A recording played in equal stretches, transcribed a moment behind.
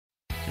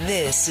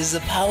This is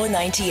a Power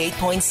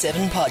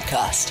 98.7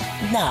 podcast.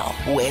 Now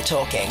we're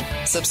talking.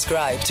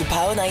 Subscribe to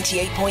Power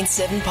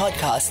 98.7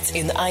 podcasts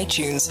in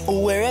iTunes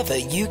or wherever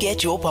you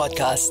get your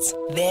podcasts.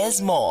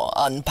 There's more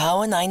on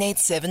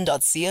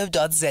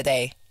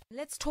power987.co.za.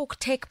 Let's talk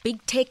tech,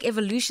 big tech,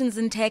 evolutions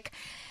in tech,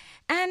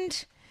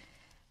 and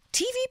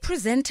TV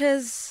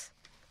presenters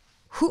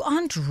who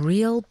aren't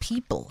real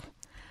people.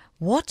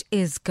 What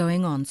is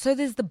going on? So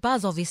there's the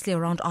buzz, obviously,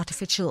 around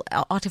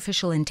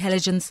artificial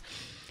intelligence,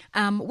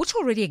 which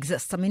already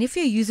exists. I mean, if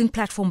you're using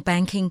platform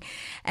banking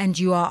and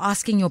you are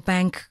asking your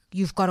bank,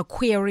 you've got a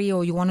query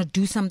or you want to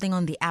do something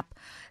on the app,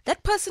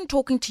 that person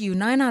talking to you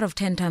 9 out of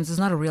 10 times is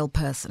not a real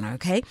person,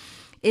 okay?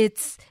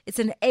 It's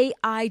an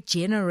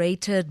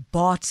AI-generated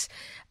bot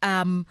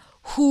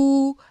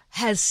who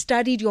has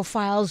studied your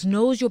files,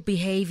 knows your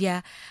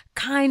behavior,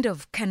 kind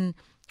of can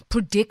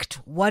predict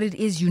what it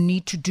is you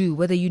need to do,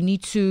 whether you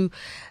need to,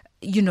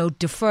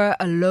 defer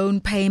a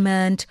loan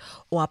payment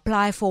or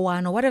apply for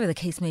one or whatever the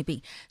case may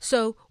be.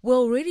 So we're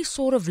already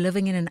sort of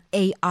living in an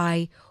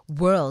AI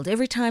world.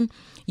 Every time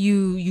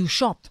you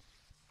shop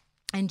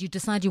and you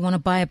decide you want to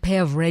buy a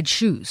pair of red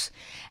shoes,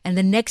 and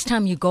the next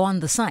time you go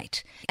on the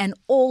site and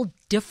all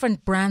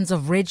different brands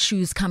of red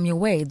shoes come your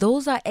way,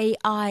 those are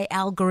AI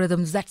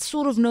algorithms that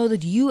sort of know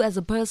that you as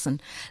a person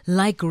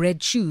like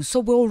red shoes. So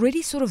we're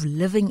already sort of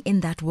living in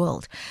that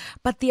world.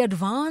 But the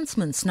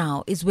advancements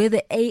now is where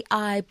the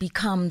AI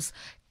becomes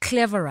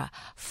cleverer,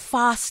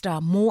 faster,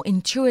 more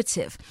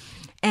intuitive,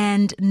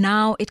 and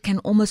now it can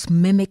almost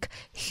mimic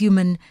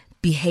human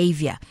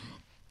behavior.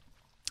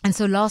 And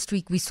so last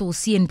week we saw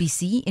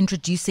CNBC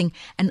introducing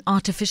an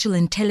artificial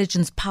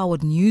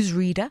intelligence-powered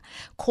newsreader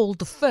called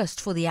the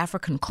first for the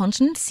African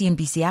continent,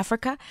 CNBC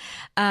Africa.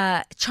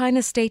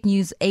 China's state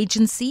news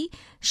agency,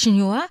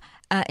 Xinhua,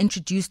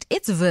 introduced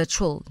its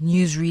virtual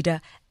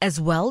newsreader as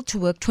well to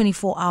work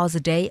 24 hours a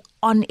day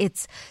on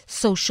its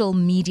social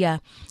media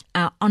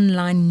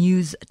online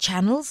news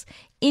channels.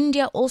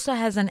 India also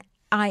has an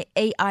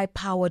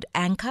AI-powered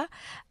anchor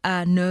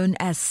known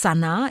as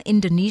Sana.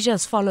 Indonesia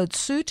has followed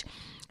suit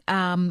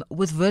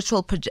with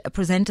virtual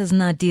presenters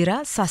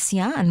Nadira,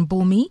 Sasya and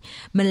Bumi,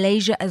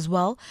 Malaysia as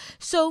well.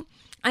 So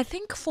I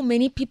think for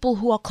many people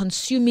who are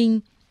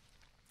consuming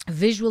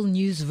visual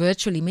news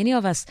virtually, many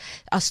of us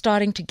are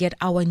starting to get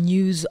our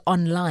news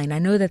online. I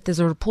know that there's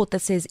a report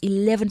that says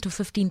 11 to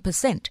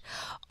 15%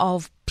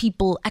 of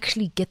people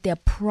actually get their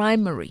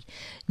primary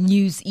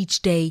news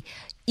each day,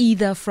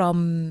 either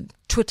from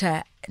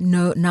Twitter,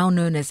 now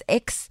known as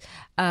X,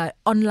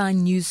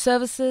 online news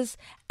services,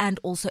 and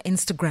also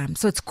Instagram.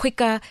 So it's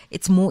quicker,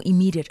 it's more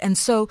immediate. And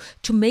so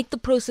to make the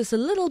process a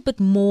little bit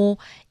more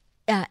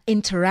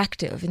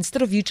interactive,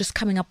 instead of you just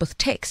coming up with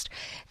text,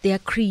 they are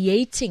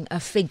creating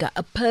a figure,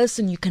 a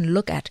person you can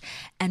look at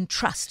and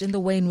trust in the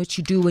way in which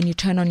you do when you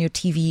turn on your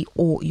TV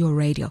or your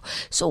radio.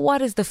 So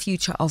what is the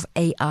future of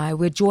AI?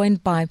 We're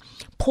joined by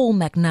Paul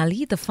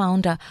McNally, the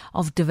founder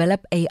of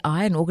Develop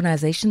AI, an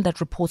organization that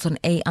reports on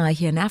AI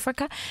here in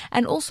Africa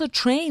and also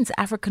trains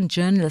African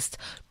journalists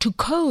to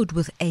code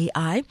with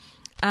AI.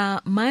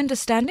 My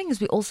understanding is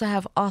we also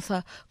have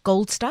Arthur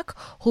Goldstuck,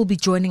 who'll be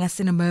joining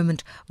us in a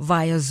moment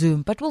via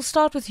Zoom. But we'll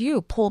start with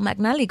you, Paul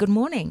McNally. Good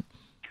morning.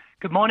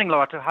 Good morning,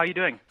 Loretta. How are you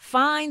doing?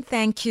 Fine,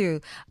 thank you.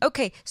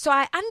 Okay, so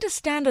I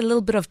understand a little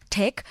bit of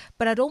tech,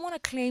 but I don't want to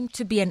claim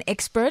to be an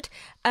expert.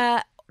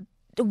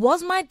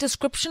 Was my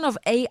description of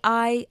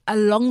AI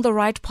along the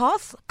right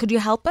path? Could you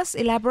help us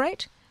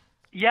elaborate?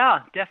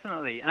 Yeah,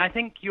 definitely. And I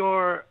think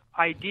your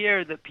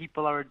idea that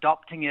people are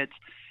adopting it,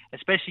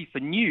 especially for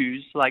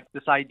news, like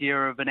this idea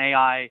of an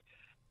AI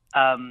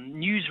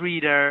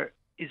newsreader,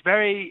 is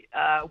very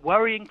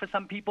worrying for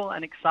some people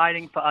and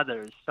exciting for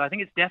others. So I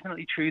think it's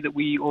definitely true that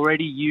we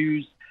already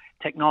use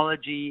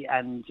technology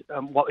and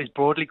what is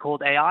broadly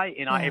called AI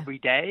in our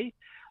everyday.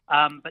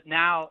 But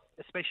now,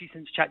 especially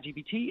since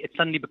ChatGPT, it's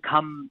suddenly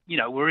become,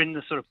 we're in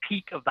the sort of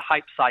peak of the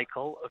hype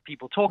cycle of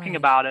people talking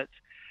about it.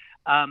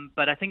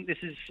 But I think this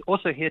is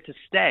also here to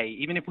stay,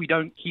 even if we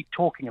don't keep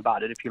talking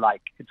about it, if you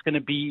like. It's going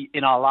to be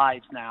in our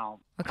lives now,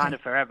 kind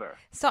of forever.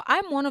 So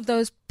I'm one of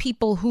those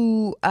people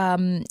who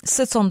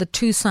sits on the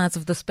two sides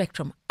of the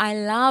spectrum. I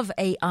love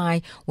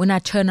AI when I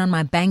turn on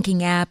my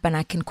banking app and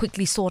I can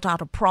quickly sort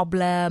out a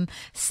problem,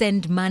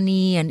 send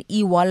money, an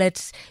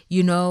e-wallet,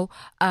 or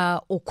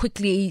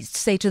quickly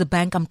say to the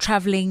bank, I'm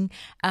traveling,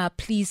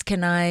 please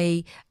can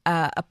I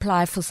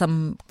apply for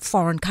some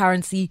foreign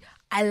currency?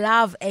 I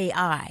love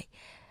AI.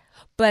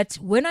 But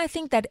when I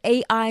think that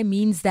AI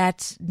means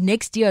that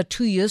next year,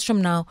 2 years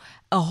from now,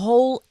 a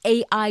whole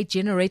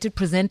AI-generated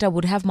presenter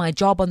would have my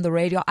job on the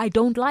radio, I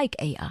don't like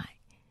AI.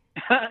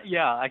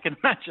 Yeah, I can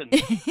imagine.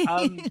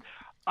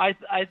 I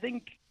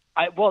think,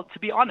 to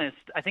be honest,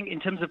 I think in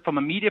terms of from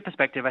a media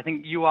perspective, I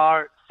think you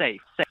are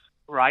safe,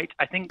 right?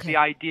 I think the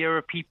idea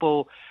of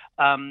people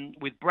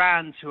with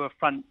brands who are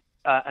front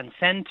and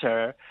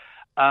center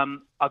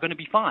are going to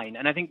be fine.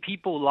 And I think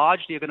people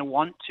largely are going to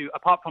want to,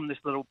 apart from this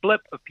little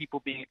blip of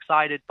people being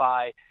excited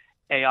by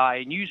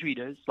AI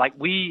newsreaders, like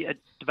we at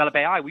Develop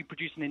AI, we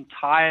produce an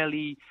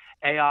entirely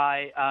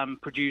AI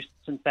produced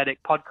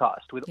synthetic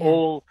podcast with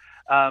all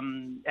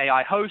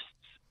AI hosts.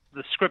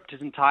 The script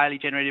is entirely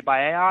generated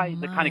by AI.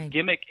 The kind of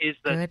gimmick is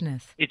that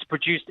it's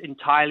produced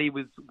entirely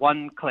with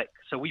one click.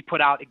 So we put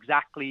out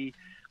exactly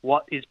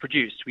what is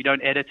produced. We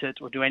don't edit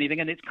it or do anything.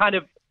 And it's kind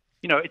of,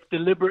 it's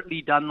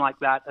deliberately done like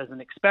that as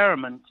an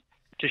experiment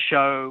to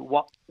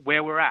show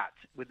where we're at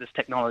with this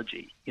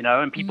technology,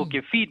 and people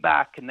give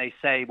feedback and they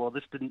say, well,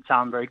 this didn't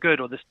sound very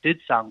good or this did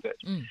sound good.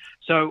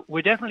 So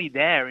we're definitely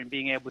there in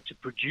being able to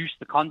produce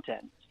the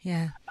content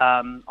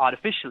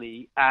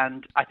artificially.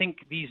 And I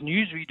think these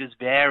newsreaders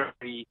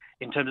vary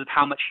in terms of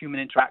how much human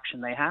interaction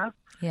they have.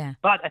 Yeah.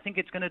 But I think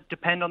it's going to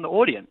depend on the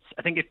audience.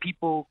 I think if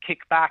people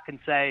kick back and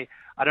say,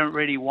 I don't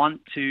really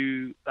want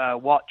to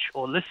watch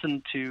or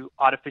listen to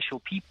artificial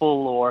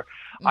people, or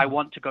I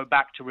want to go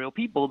back to real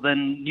people,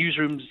 then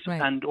newsrooms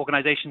and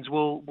organizations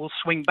will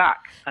swing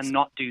back and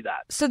not do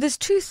that. So there's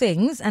two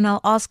things, and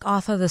I'll ask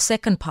Arthur the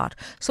second part.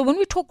 So when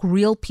we talk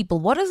real people,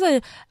 what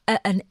does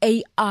an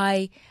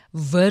AI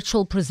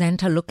virtual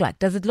presenter look like?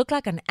 Does it look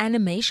like an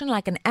animation,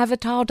 like an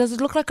avatar? Does it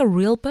look like a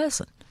real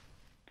person?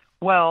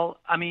 Well,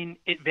 I mean,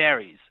 it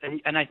varies.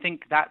 And I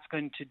think that's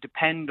going to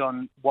depend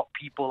on what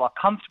people are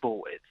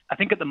comfortable with. I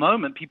think at the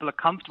moment, people are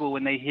comfortable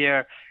when they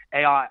hear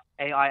AI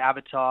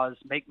avatars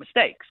make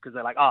mistakes because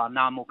they're like, now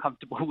I'm more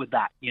comfortable with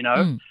that,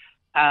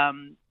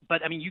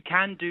 But, I mean, you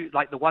can do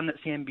like the one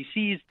that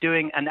CNBC is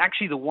doing. And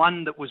actually the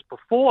one that was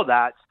before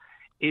that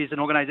is an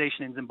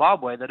organization in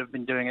Zimbabwe that have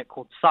been doing it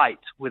called Sight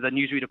with a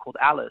newsreader called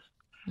Alice.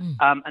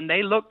 And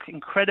they look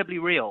incredibly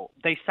real.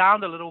 They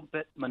sound a little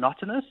bit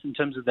monotonous in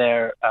terms of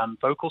their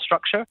vocal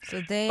structure.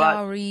 So they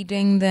are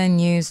reading the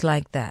news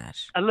like that?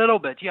 A little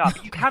bit, yeah.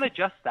 But you can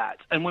adjust that.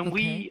 And when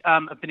we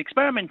have been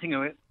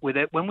experimenting with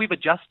it, when we've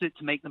adjusted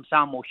to make them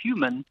sound more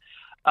human,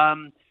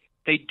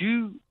 they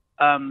do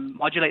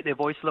modulate their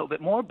voice a little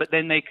bit more, but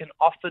then they can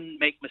often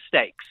make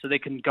mistakes. So they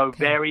can go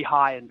very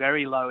high and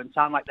very low and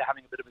sound like they're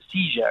having a bit of a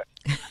seizure.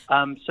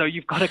 So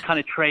you've got to kind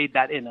of trade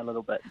that in a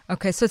little bit.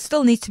 Okay, so it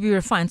still needs to be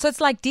refined. So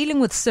it's like dealing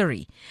with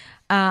Siri.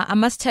 I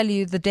must tell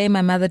you, the day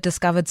my mother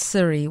discovered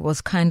Siri was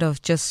kind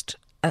of just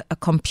a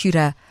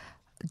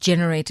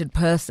computer-generated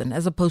person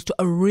as opposed to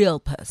a real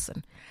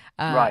person.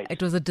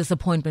 It was a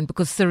disappointment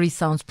because Siri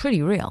sounds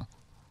pretty real.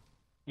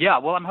 Yeah,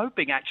 well, I'm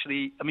hoping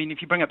actually, I mean,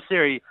 if you bring up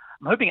Siri,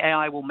 I'm hoping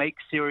AI will make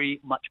Siri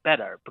much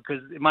better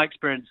because in my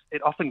experience,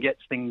 it often gets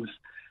things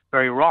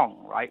very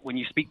wrong, right, when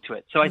you speak to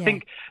it. So I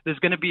think there's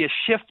going to be a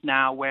shift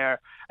now where,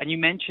 and you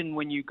mentioned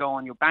when you go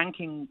on your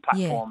banking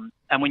platform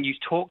and when you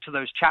talk to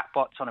those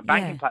chatbots on a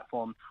banking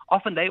platform,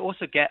 often they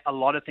also get a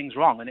lot of things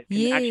wrong and it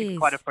can actually be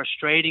quite a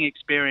frustrating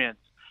experience.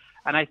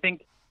 And I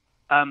think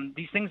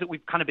these things that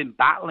we've kind of been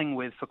battling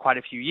with for quite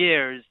a few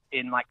years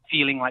in like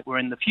feeling like we're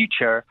in the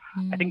future,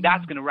 I think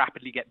that's going to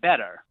rapidly get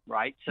better,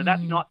 right? So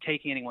that's not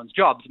taking anyone's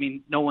jobs. I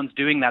mean, no one's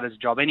doing that as a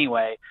job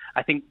anyway.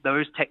 I think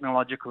those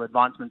technological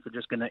advancements are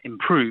just going to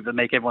improve and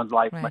make everyone's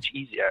life much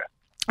easier.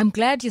 I'm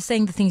glad you're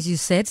saying the things you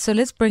said. So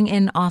let's bring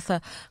in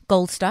Arthur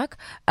Goldstuck,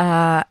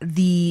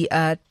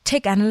 the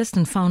tech analyst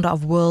and founder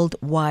of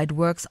Worldwide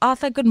Works.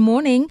 Arthur, good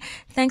morning.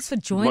 Thanks for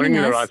joining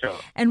us. Loretta.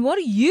 And what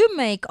do you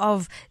make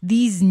of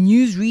these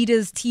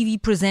newsreaders, TV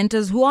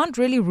presenters who aren't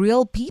really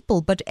real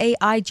people but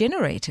AI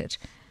generated?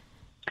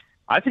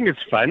 I think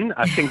it's fun.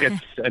 I think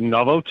it's a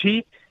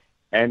novelty.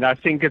 And I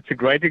think it's a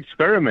great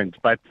experiment.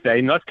 But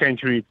they're not going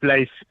to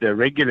replace the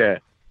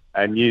regular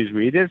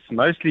newsreaders,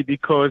 mostly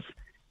because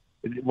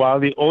while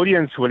the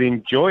audience will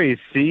enjoy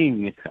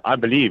seeing, I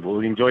believe,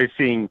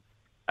 virtual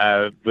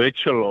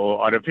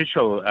or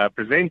artificial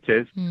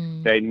presenters,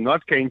 they're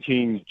not going to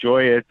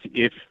enjoy it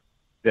if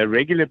the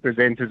regular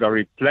presenters are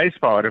replaced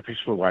by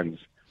artificial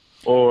ones.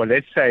 Or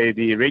let's say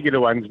the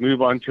regular ones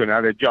move on to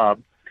another job.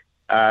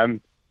 They're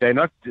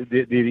not,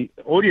 the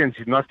audience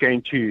is not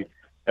going to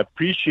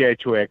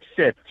appreciate or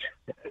accept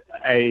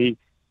an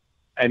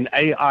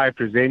AI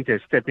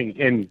presenter stepping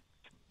in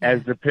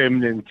as the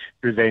permanent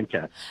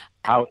presenter.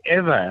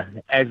 However,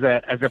 as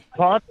a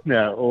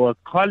partner or a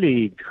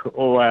colleague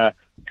or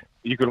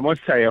you could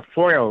almost say a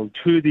foil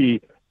to the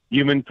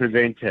human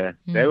presenter,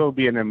 they will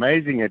be an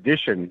amazing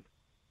addition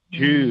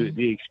to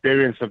the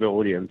experience of the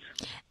audience.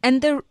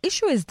 And the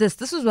issue is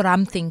this is what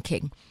I'm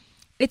thinking.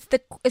 It's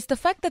the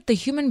fact that the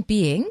human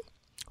being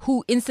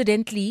who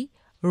incidentally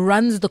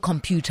runs the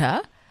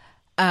computer,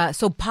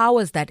 so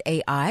powers that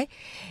AI,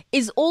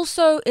 is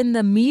also in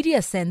the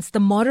media sense the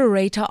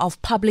moderator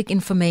of public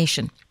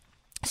information.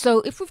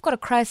 So if we've got a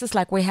crisis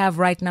like we have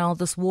right now,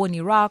 this war in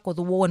Iraq or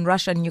the war in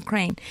Russia and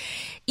Ukraine,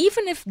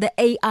 even if the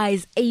AI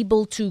is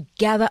able to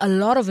gather a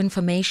lot of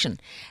information,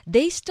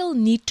 they still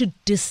need to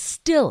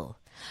distill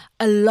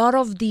a lot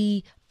of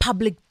the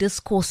public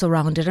discourse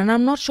around it. And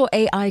I'm not sure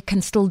AI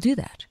can do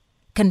that.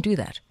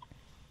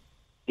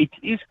 It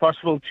is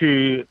possible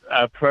to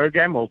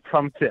program or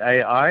prompt the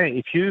AI.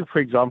 If you, for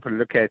example,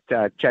 look at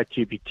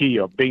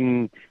ChatGPT or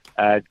Bing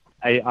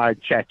AI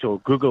Chat or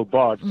Google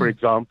Bard, for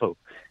example,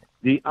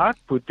 the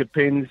output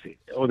depends,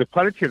 or the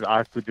quality of the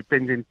output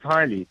depends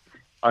entirely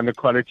on the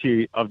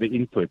quality of the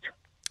input.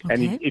 Okay.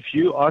 And if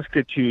you ask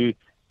it to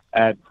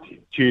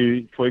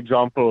to, for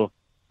example,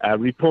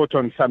 report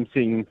on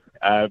something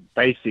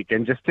basic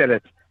and just tell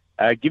it,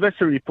 give us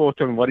a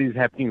report on what is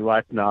happening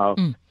right now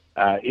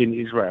in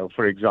Israel,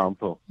 for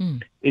example.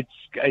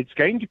 It's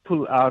going to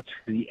pull out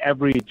the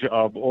average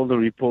of all the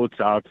reports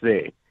out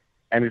there,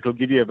 and it will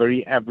give you a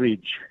very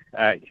average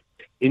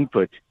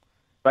input.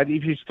 But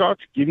if you start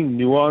giving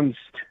nuanced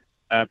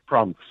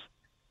prompts,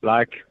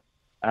 like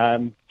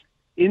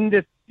in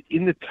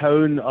the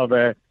tone of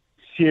a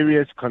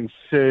serious,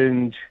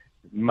 concerned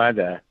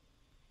mother,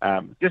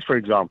 just for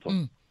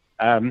example,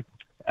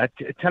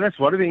 tell us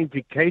what are the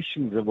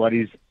implications of what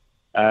is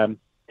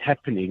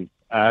happening.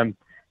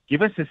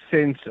 Give us a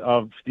sense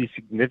of the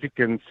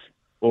significance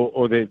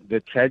or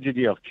the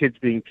tragedy of kids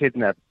being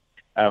kidnapped,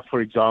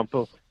 for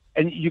example.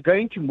 And you go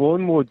into more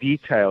and more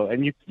detail,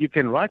 and you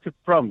can write a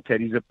prompt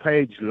that is a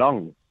page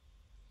long,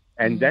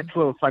 and that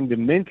will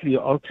fundamentally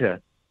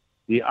alter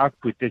the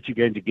output that you're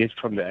going to get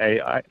from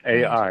the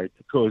AI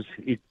because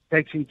it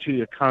takes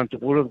into account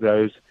all of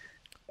those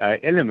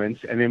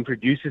elements and then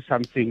produces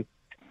something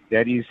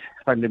that is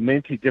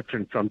fundamentally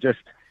different from just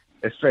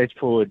a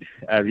straightforward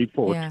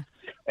report. Yeah.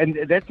 And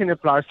that can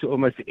apply to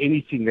almost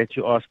anything that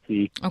you ask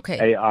the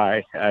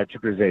AI to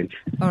present.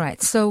 All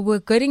right. So we're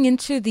getting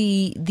into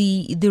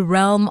the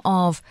realm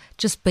of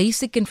just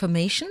basic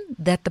information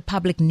that the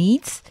public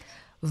needs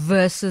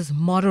versus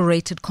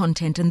moderated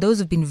content. And those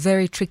have been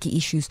very tricky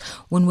issues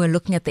when we're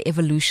looking at the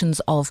evolutions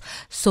of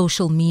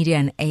social media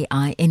and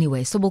AI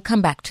anyway. So we'll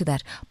come back to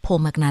that, Paul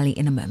McNally,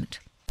 in a moment.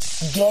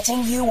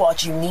 Getting you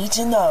what you need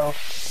to know.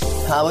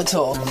 Power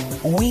Talk.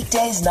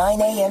 Weekdays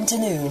 9 a.m. to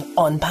noon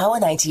on Power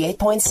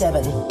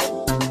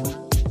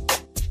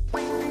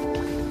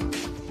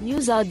 98.7.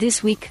 News out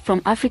this week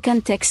from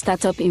African tech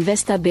startup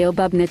investor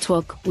Baobab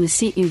Network will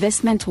see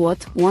investment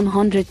worth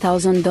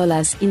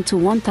 $100,000 into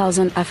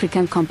 1,000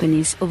 African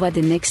companies over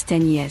the next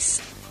 10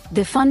 years.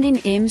 The funding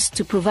aims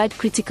to provide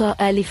critical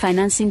early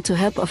financing to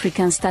help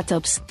African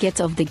startups get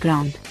off the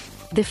ground.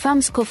 The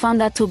firm's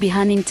co-founder Toby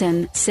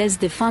Hannington says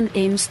the fund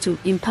aims to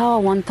empower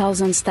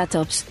 1,000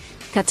 startups,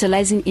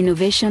 catalyzing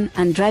innovation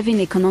and driving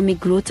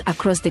economic growth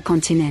across the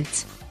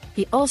continent.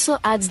 He also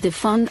adds the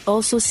fund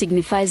also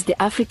signifies the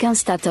African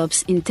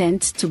startups'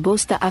 intent to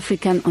bolster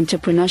African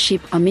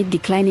entrepreneurship amid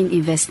declining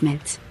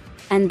investment.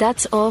 And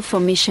that's all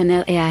from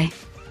Missional AI.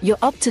 You're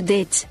up to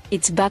date.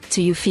 It's back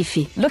to you,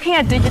 Fifi. Looking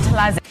at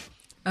digitalizing.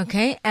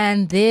 Okay,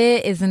 and there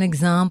is an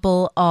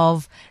example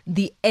of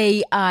the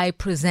AI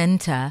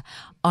presenter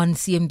on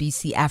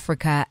CNBC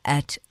Africa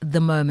at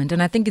the moment.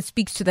 And I think it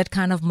speaks to that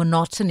kind of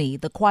monotony,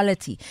 the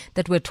quality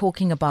that we're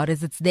talking about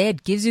is it's there,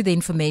 it gives you the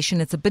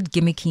information, it's a bit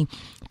gimmicky,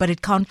 but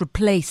it can't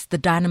replace the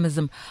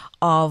dynamism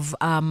of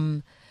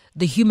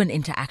the human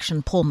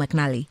interaction. Paul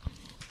McNally.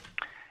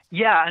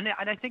 Yeah, and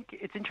I think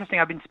it's interesting.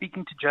 I've been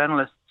speaking to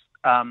journalists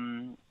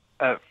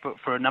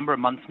for a number of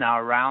months now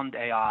around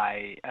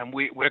AI, and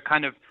we're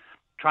kind of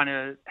trying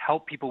to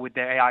help people with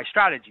their AI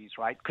strategies,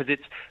 right? Because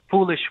it's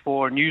foolish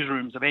for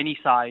newsrooms of any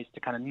size to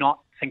kind of not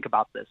think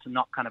about this and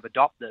not kind of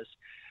adopt this.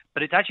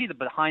 But it's actually the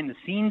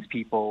behind-the-scenes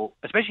people,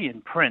 especially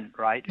in print,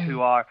 right,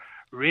 who are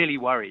really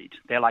worried.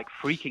 They're like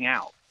freaking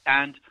out.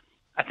 And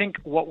I think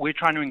what we're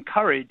trying to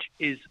encourage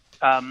is,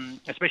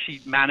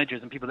 especially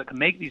managers and people that can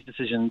make these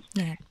decisions,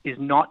 is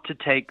not to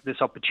take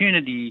this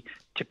opportunity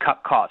to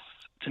cut costs,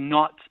 to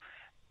not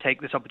take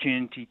this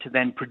opportunity to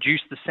then produce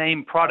the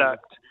same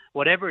product,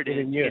 whatever it is,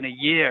 in a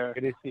year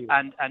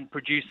and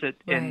produce it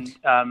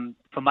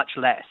for much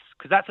less.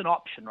 Because that's an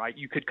option, right?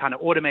 You could kind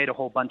of automate a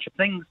whole bunch of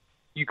things.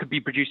 You could be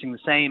producing the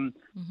same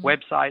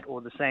website or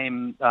the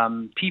same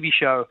TV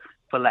show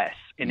for less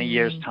in a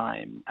year's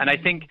time. And I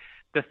think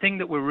the thing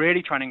that we're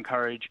really trying to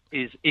encourage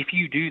is if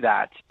you do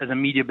that as a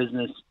media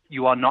business,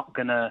 you're not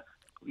gonna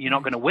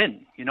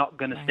win. You're not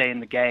gonna stay in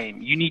the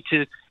game. You need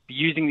to be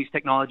using these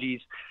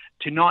technologies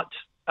to not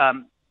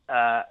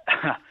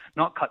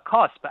cut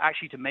costs, but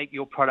actually to make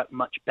your product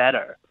much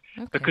better.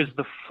 Because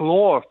the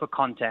floor for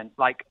content,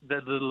 like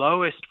the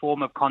lowest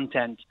form of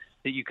content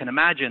that you can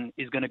imagine,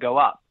 is going to go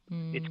up.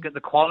 It's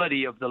the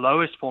quality of the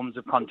lowest forms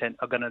of content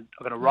are going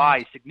to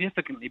rise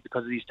significantly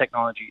because of these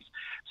technologies.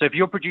 So if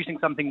you're producing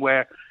something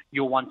where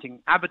you're wanting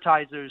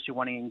advertisers, you're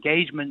wanting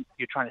engagement,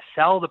 you're trying to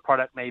sell the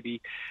product,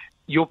 maybe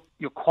your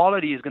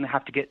quality is going to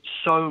have to get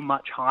so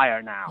much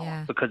higher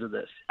now because of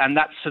this. And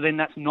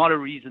that's not a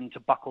reason to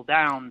buckle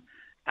down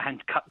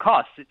and cut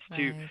costs. It's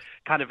to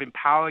kind of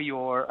empower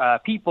your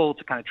people,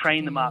 to kind of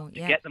train them up, to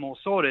get them all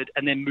sorted,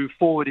 and then move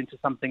forward into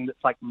something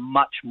that's like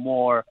much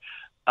more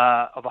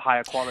of a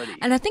higher quality.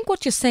 And I think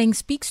what you're saying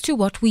speaks to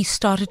what we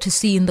started to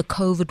see in the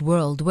COVID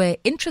world, where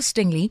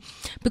interestingly,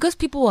 because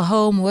people were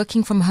home,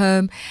 working from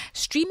home,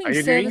 streaming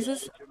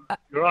services...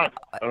 Right.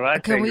 All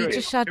right. Can we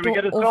just shut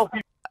off?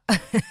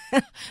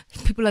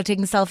 People are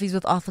taking selfies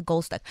with Arthur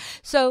Goldstack.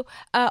 So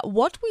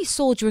what we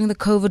saw during the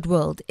COVID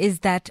world is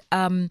that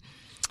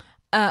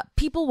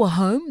people were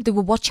home. They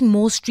were watching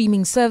more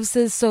streaming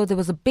services. So there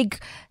was a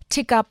big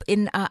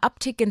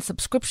uptick in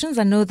subscriptions.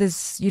 I know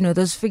there's,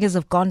 those figures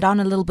have gone down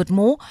a little bit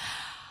more.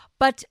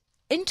 But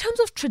in terms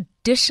of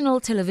traditional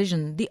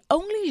television, the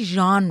only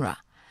genre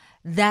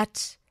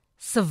that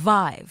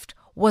survived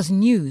was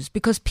news,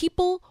 because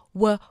people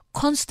were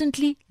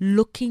constantly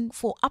looking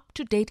for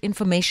up-to-date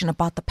information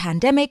about the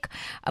pandemic,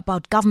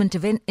 about government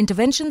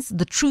interventions,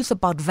 the truth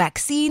about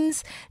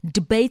vaccines,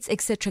 debates,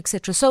 etc.,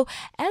 etc. So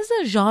as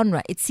a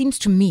genre, it seems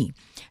to me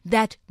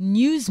that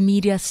news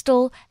media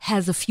still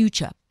has a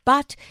future,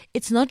 but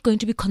it's not going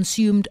to be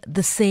consumed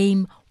the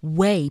same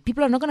way.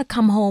 People are not going to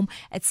come home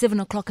at 7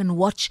 o'clock and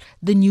watch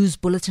the news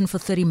bulletin for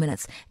 30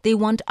 minutes. They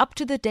want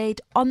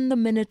up-to-the-date,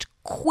 on-the-minute,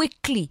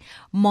 quickly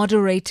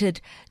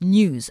moderated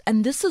news.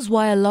 And this is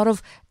why a lot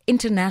of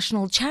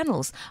international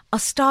channels are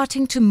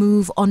starting to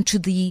move onto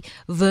the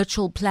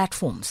virtual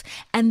platforms.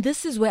 And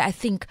this is where I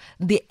think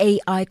the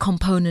AI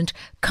component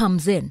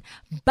comes in.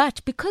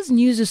 But because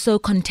news is so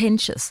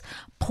contentious,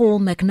 Paul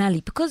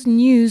McNally, because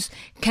news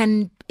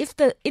can, if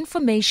the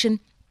information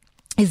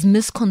is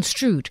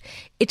misconstrued,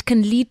 it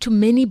can lead to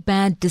many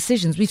bad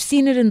decisions. We've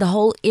seen it in the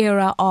whole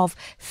era of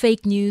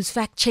fake news,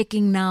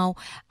 fact-checking now,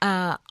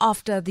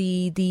 after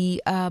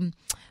the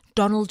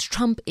Donald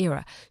Trump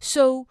era.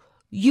 So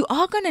you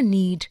are going to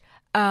need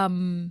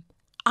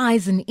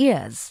eyes and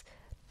ears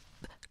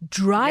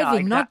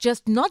driving, not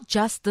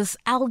just this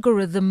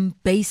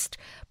algorithm-based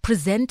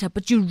presenter,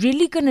 but you're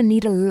really going to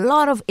need a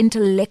lot of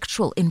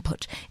intellectual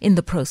input in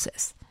the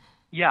process.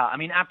 Yeah, I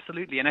mean,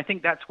 absolutely. And I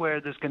think that's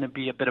where there's going to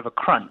be a bit of a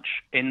crunch,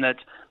 in that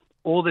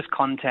all this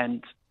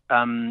content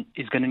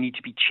is going to need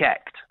to be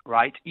checked,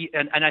 right?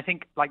 And I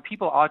think like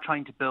people are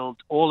trying to build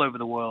all over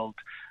the world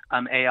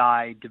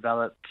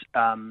AI-developed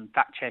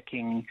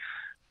fact-checking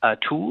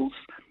tools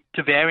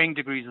to varying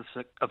degrees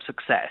of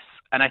success.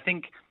 And I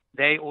think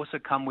they also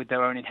come with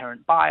their own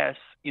inherent bias.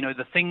 You know,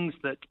 the things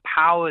that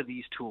power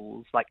these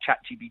tools, like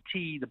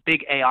ChatGPT, the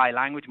big AI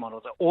language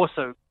models, are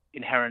also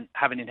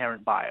have an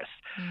inherent bias.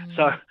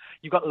 So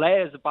you've got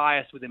layers of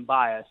bias within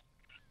bias,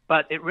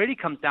 but it really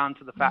comes down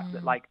to the fact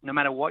that, like, no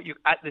matter what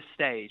at this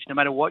stage, no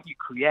matter what you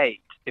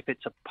create, if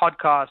it's a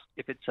podcast,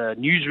 if it's a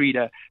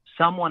newsreader,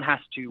 someone has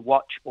to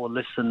watch or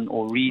listen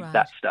or read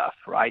that stuff,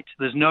 right?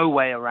 There's no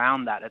way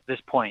around that at this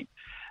point.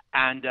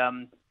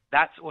 And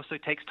that also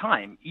takes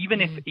time.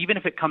 Even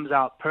if it comes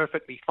out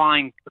perfectly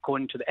fine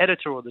according to the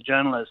editor or the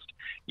journalist,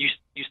 you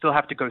still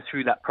have to go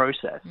through that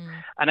process.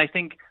 And I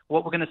think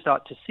what we're going to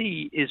start to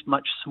see is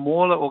much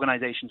smaller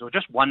organizations or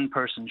just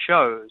one-person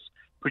shows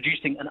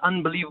producing an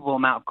unbelievable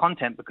amount of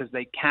content because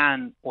they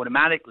can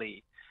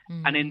automatically.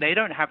 And then they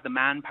don't have the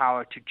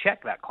manpower to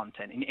check that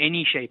content in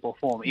any shape or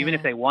form, even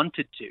if they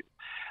wanted to.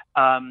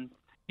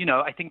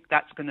 I think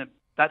that's going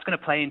to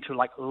play into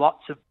like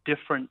lots of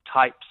different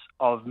types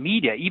of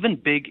media, even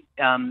big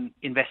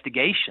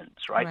investigations,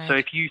 right? So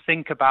if you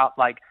think about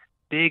like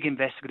big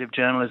investigative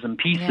journalism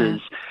pieces,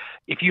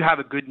 if you have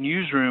a good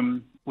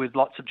newsroom with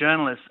lots of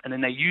journalists and then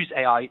they use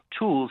AI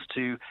tools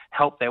to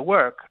help their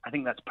work, I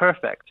think that's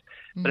perfect.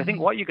 But I think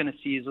what you're going to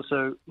see is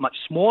also much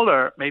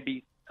smaller,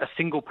 maybe a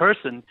single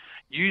person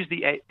use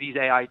these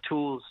AI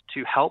tools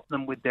to help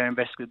them with their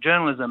investigative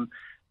journalism,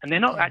 and they're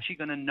not actually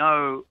going to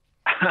know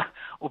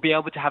or be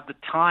able to have the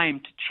time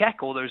to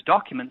check all those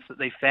documents that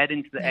they fed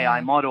into the AI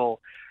model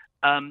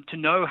to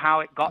know how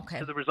it got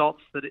to the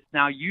results that it's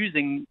now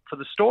using for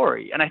the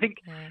story. And I think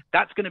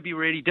that's going to be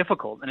really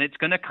difficult. And it's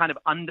going to kind of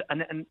and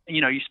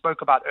you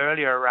spoke about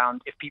earlier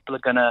around if people are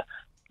going to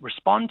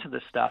respond to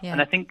this stuff.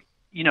 And I think,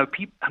 we're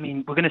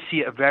going to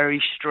see a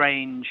very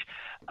strange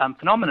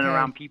phenomenon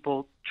around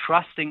people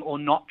trusting or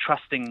not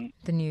trusting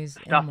the news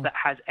stuff anymore that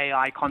has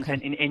AI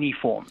content in any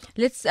form.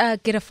 Let's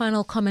get a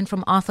final comment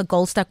from Arthur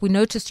Goldstack. We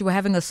noticed you were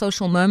having a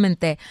social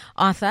moment there,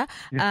 Arthur,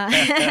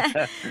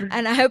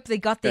 and I hope they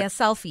got their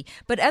selfie.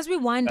 But as we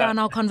wind down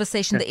our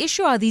conversation, the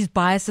issue are these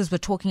biases we're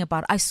talking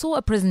about. I saw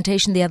a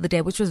presentation the other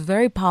day which was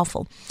very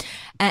powerful,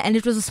 and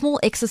it was a small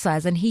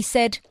exercise, and he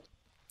said,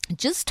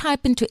 just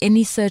type into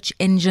any search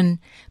engine,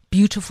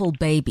 beautiful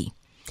baby.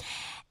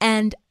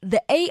 And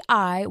the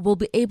AI will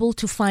be able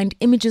to find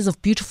images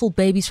of beautiful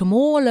babies from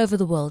all over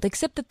the world,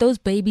 except that those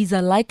babies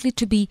are likely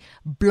to be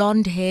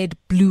blonde-haired,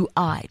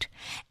 blue-eyed.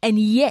 And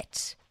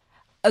yet,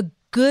 a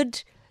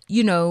good,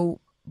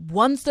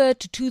 1/3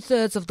 to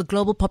 2/3 of the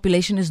global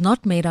population is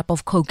not made up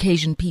of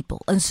Caucasian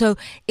people. And so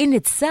in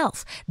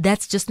itself,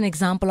 that's just an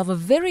example of a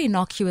very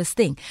innocuous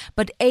thing.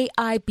 But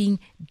AI being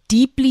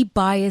deeply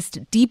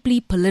biased, deeply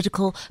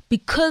political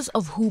because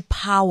of who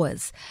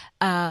powers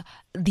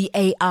the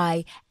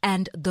AI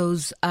and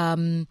those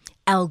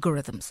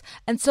algorithms.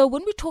 And so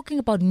when we're talking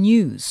about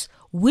news,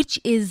 which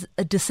is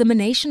a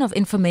dissemination of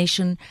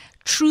information,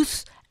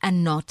 truth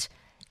and not,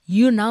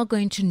 you're now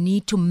going to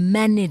need to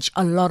moderate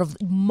a lot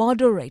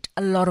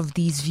of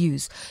these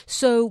views.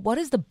 So what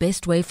is the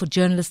best way for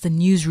journalists and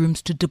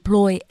newsrooms to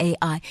deploy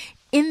AI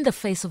in the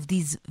face of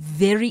these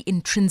very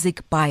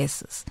intrinsic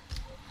biases?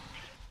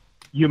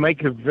 You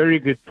make a very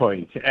good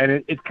point.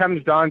 And it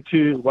comes down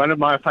to one of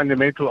my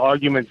fundamental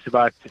arguments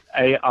about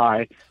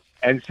AI,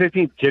 and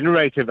certainly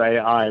generative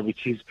AI,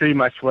 which is pretty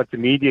much what the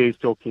media is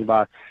talking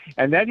about.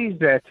 And that is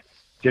that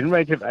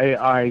generative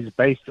AI is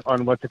based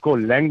on what they call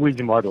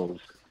language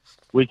models.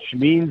 which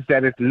means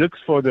that it looks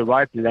for the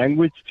right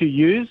language to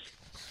use.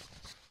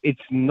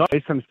 It's not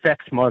based on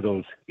facts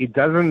models. It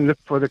doesn't look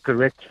for the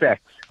correct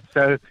facts.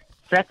 So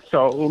facts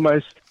are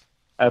almost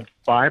a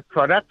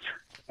byproduct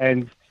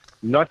and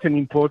not an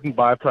important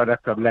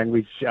byproduct of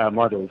language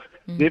models.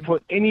 Therefore,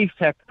 any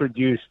fact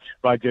produced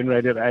by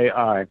generative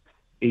AI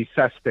is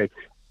suspect.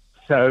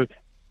 So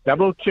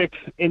double check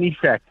any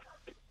fact.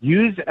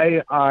 Use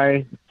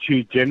AI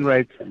to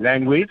generate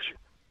language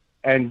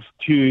and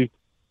to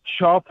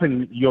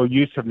sharpen your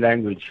use of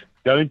language.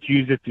 Don't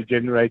use it to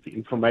generate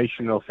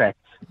information or facts.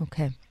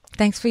 Okay.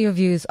 Thanks for your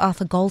views.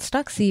 Arthur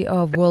Goldstock, CEO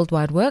of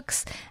Worldwide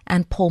Works,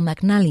 and Paul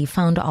McNally,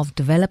 founder of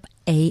Develop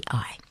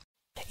AI.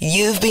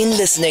 You've been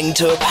listening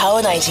to a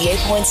Power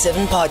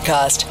 98.7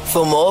 podcast.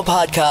 For more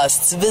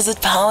podcasts, visit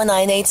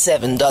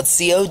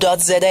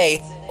power987.co.za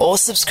or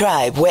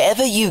subscribe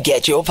wherever you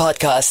get your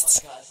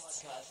podcasts.